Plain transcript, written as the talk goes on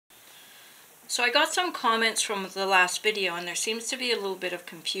So I got some comments from the last video, and there seems to be a little bit of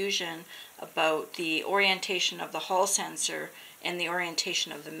confusion about the orientation of the Hall sensor and the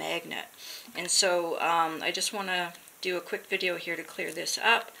orientation of the magnet. And so I just want to do a quick video here to clear this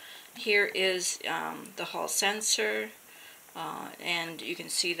up. Here is the Hall sensor, and you can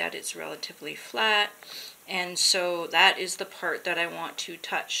see that it's relatively flat. And so that is the part that I want to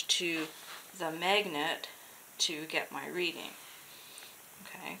touch to the magnet to get my reading.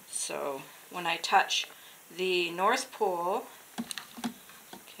 Okay, so when I touch the North Pole,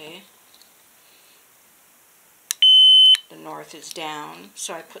 okay, the north is down,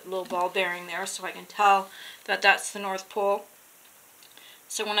 so I put a little ball bearing there so I can tell that that's the North Pole.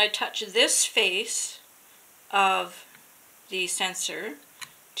 So when I touch this face of the sensor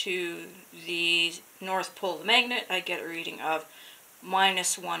to the North Pole of the magnet, I get a reading of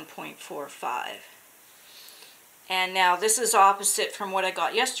minus 1.45. And now this is opposite from what I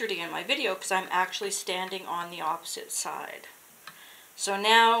got yesterday in my video because I'm actually standing on the opposite side. So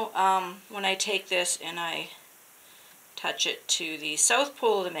now when I take this and I touch it to the South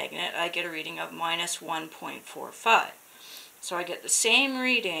Pole of the magnet, I get a reading of minus 1.45. So I get the same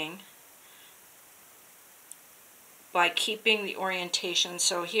reading by keeping the orientation.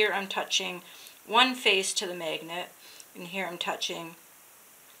 So here I'm touching one face to the magnet, and here I'm touching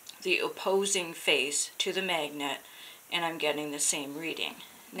the opposing face to the magnet, and I'm getting the same reading.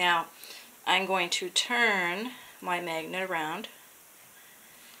 Now I'm going to turn my magnet around,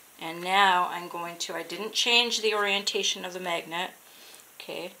 and now I'm going to, I didn't change the orientation of the magnet,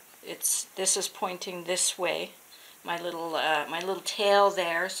 okay, this is pointing this way, my little tail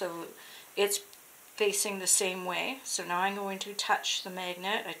there, so it's facing the same way. So now I'm going to touch the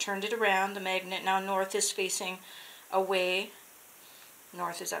magnet. I turned it around, the magnet now north is facing away.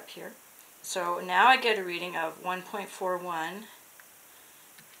 North is up here. So now I get a reading of 1.41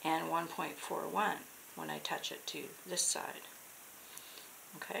 and 1.41 when I touch it to this side.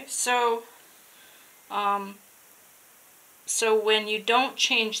 Okay, so when you don't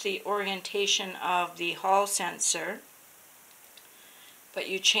change the orientation of the Hall sensor, but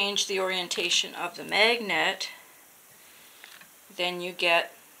you change the orientation of the magnet, then you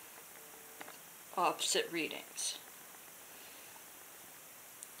get opposite readings.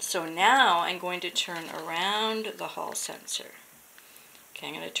 So now I'm going to turn around the Hall sensor. Okay,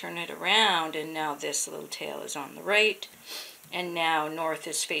 I'm going to turn it around, and now this little tail is on the right, and now north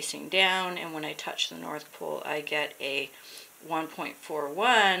is facing down, and when I touch the North Pole I get a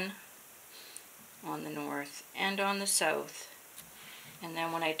 1.41 on the north and on the south. And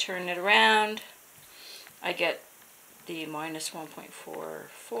then when I turn it around, I get the minus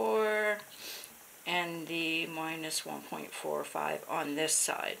 1.44 and the minus 1.45 on this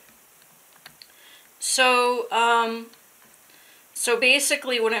side. So, so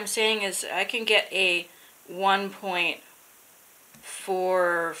basically what I'm saying is I can get a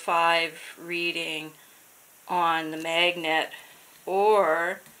 1.45 reading on the magnet,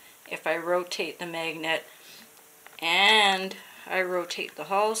 or if I rotate the magnet and I rotate the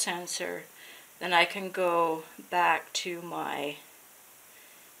Hall sensor, then I can go back to my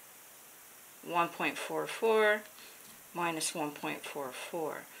 1.44 minus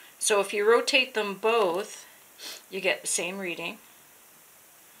 1.44. So if you rotate them both, you get the same reading,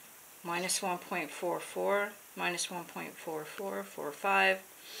 minus 1.44, minus 1.4445.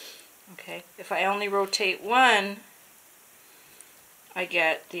 Okay, if I only rotate one, I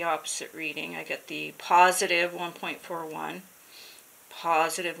get the opposite reading. I get the positive 1.41,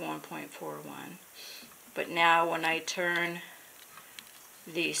 positive 1.41. But now when I turn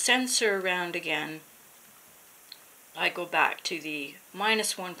the sensor around again, I go back to the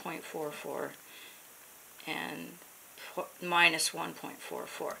minus 1.44 and minus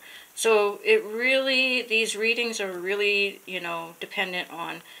 1.44. So it really, these readings are really, dependent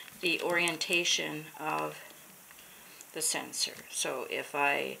on the orientation of the sensor. So if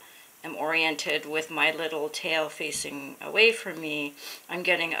I am oriented with my little tail facing away from me, I'm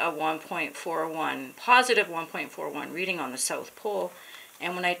getting a 1.41, positive 1.41 reading on the South Pole,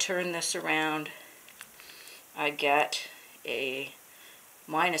 and when I turn this around, I get a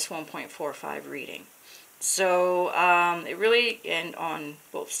minus 1.45 reading. So it really, and on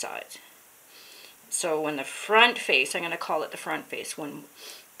both sides. So when the front face, I'm going to call it the front face, when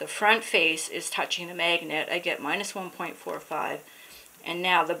the front face is touching the magnet, I get minus 1.45, and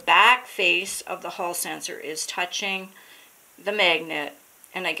now the back face of the Hall sensor is touching the magnet,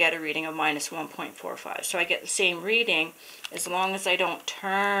 and I get a reading of minus 1.45. So I get the same reading as long as I don't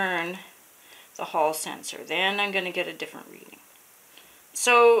turn the Hall sensor. Then I'm going to get a different reading.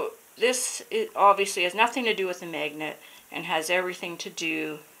 So this obviously has nothing to do with the magnet and has everything to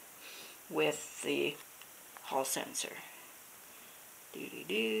do with the Hall sensor.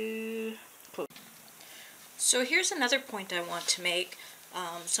 So here's another point I want to make.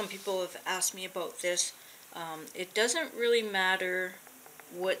 Some people have asked me about this. It doesn't really matter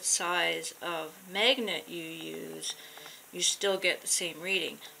what size of magnet you use, you still get the same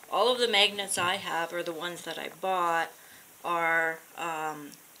reading. All of the magnets I have, or the ones that I bought, are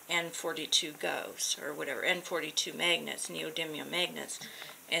N42 Gauss, or whatever, N42 magnets, neodymium magnets.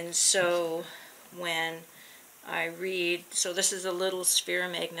 And so when I read, so this is a little sphere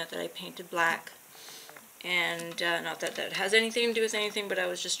magnet that I painted black, and not that that has anything to do with anything, but I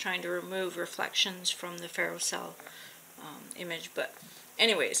was just trying to remove reflections from the ferrocell image. But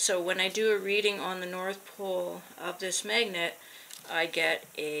anyway, so when I do a reading on the North Pole of this magnet, I get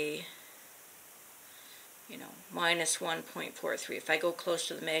a, you know, minus 1.43. If I go close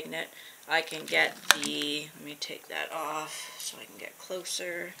to the magnet, I can get the, let me take that off so I can get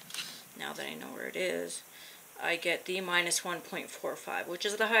closer now that I know where it is. I get the minus 1.45, which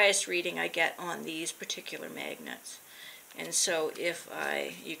is the highest reading I get on these particular magnets. And so if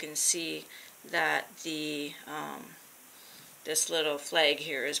you can see that the this little flag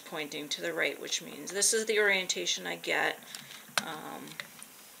here is pointing to the right, which means this is the orientation I get.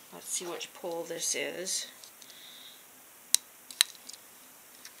 Let's see which pole this is.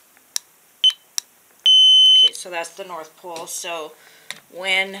 Okay, so that's the North Pole. So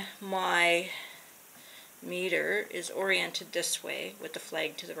when my meter is oriented this way with the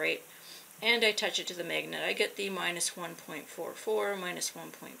flag to the right, and I touch it to the magnet, I get the minus 1.44, minus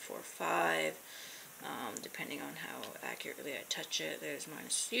 1.45, depending on how accurately I touch it. There's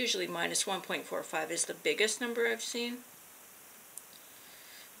usually minus 1.45 is the biggest number I've seen.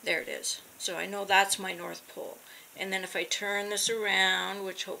 There it is. So I know that's my North Pole. And then if I turn this around,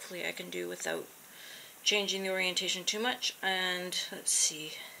 which hopefully I can do without changing the orientation too much, and let's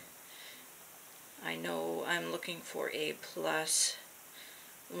see, I know I'm looking for a plus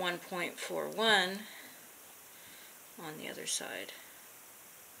 1.41 on the other side.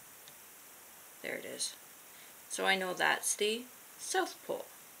 There it is. So I know that's the South Pole.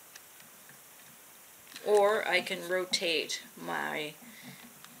 Or I can rotate my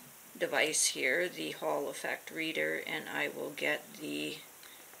device here, the Hall effect reader, and I will get the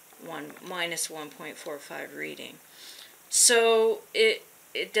minus 1.45 reading. So it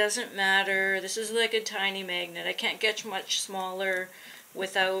doesn't matter. This is like a tiny magnet. I can't get much smaller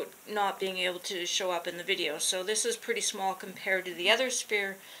without not being able to show up in the video. So this is pretty small compared to the other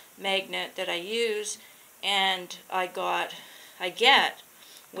sphere magnet that I use, and I get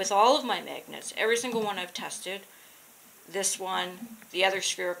with all of my magnets, every single one I've tested, this one, the other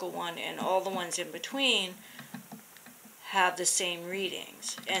spherical one, and all the ones in between have the same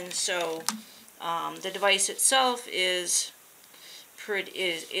readings. And so the device itself is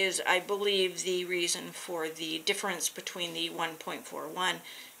I believe the reason for the difference between the 1.41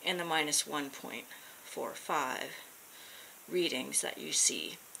 and the minus 1.45 readings that you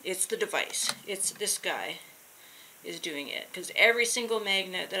see. It's the device. It's this guy is doing it, because every single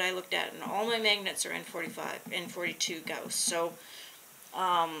magnet that I looked at, and all my magnets are N45, N42 Gauss, so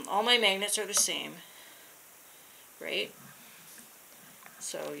all my magnets are the same, right?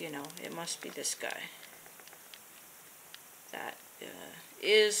 So, you know, it must be this guy that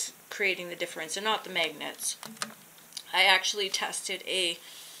is creating the difference, and not the magnets. I actually tested a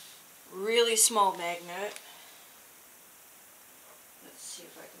really small magnet. Let's see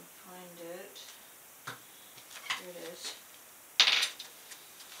if I can find it. Here it is.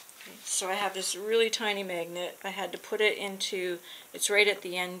 Okay, so I have this really tiny magnet. I had to put it into, it's right at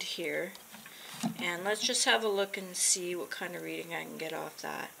the end here. And let's just have a look and see what kind of reading I can get off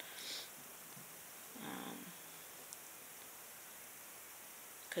that.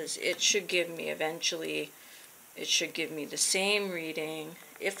 Because it should give me eventually, it should give me the same reading.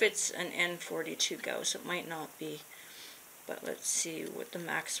 If it's an N42 Gauss, it might not be. But let's see what the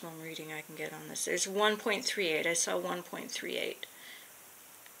maximum reading I can get on this. There's 1.38. I saw 1.38.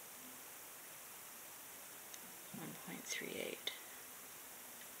 1.38.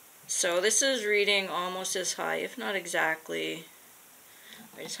 So this is reading almost as high, if not exactly.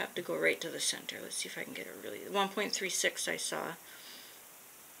 I just have to go right to the center. Let's see if I can get it really. 1.36 I saw.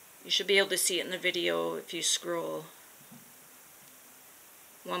 You should be able to see it in the video if you scroll.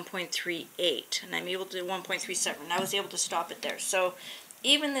 1.38, and I'm able to 1.37. I was able to stop it there. So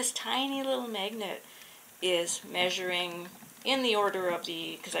even this tiny little magnet is measuring in the order of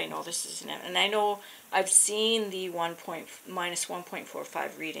the, because I know this is, and I know I've seen the minus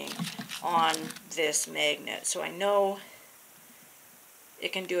 1.45 reading on this magnet, so I know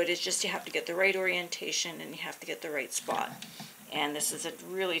it can do it. It's just you have to get the right orientation and you have to get the right spot. and this is a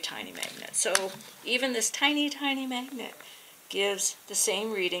really tiny magnet. So even this tiny, tiny magnet gives the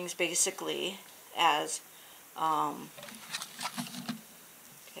same readings basically as, okay,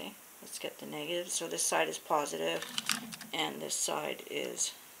 let's get the negative. So this side is positive and this side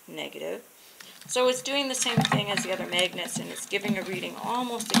is negative. So it's doing the same thing as the other magnets, and it's giving a reading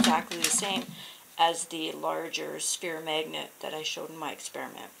almost exactly the same as the larger sphere magnet that I showed in my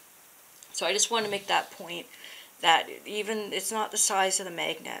experiment. So I just want to make that point, that even it's not the size of the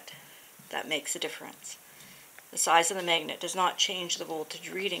magnet that makes a difference. The size of the magnet does not change the voltage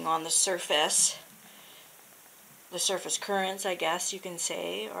reading on the surface. The surface currents, I guess you can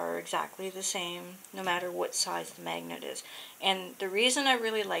say, are exactly the same no matter what size the magnet is. And the reason I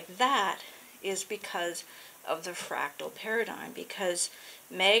really like that is because of the fractal paradigm, because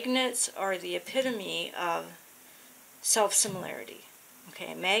magnets are the epitome of self-similarity.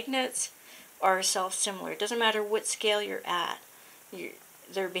 Okay, magnets are self-similar. It doesn't matter what scale you're at.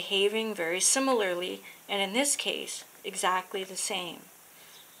 They're behaving very similarly, and in this case, exactly the same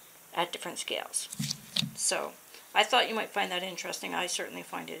at different scales. So I thought you might find that interesting. I certainly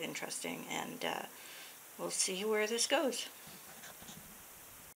find it interesting, and we'll see where this goes.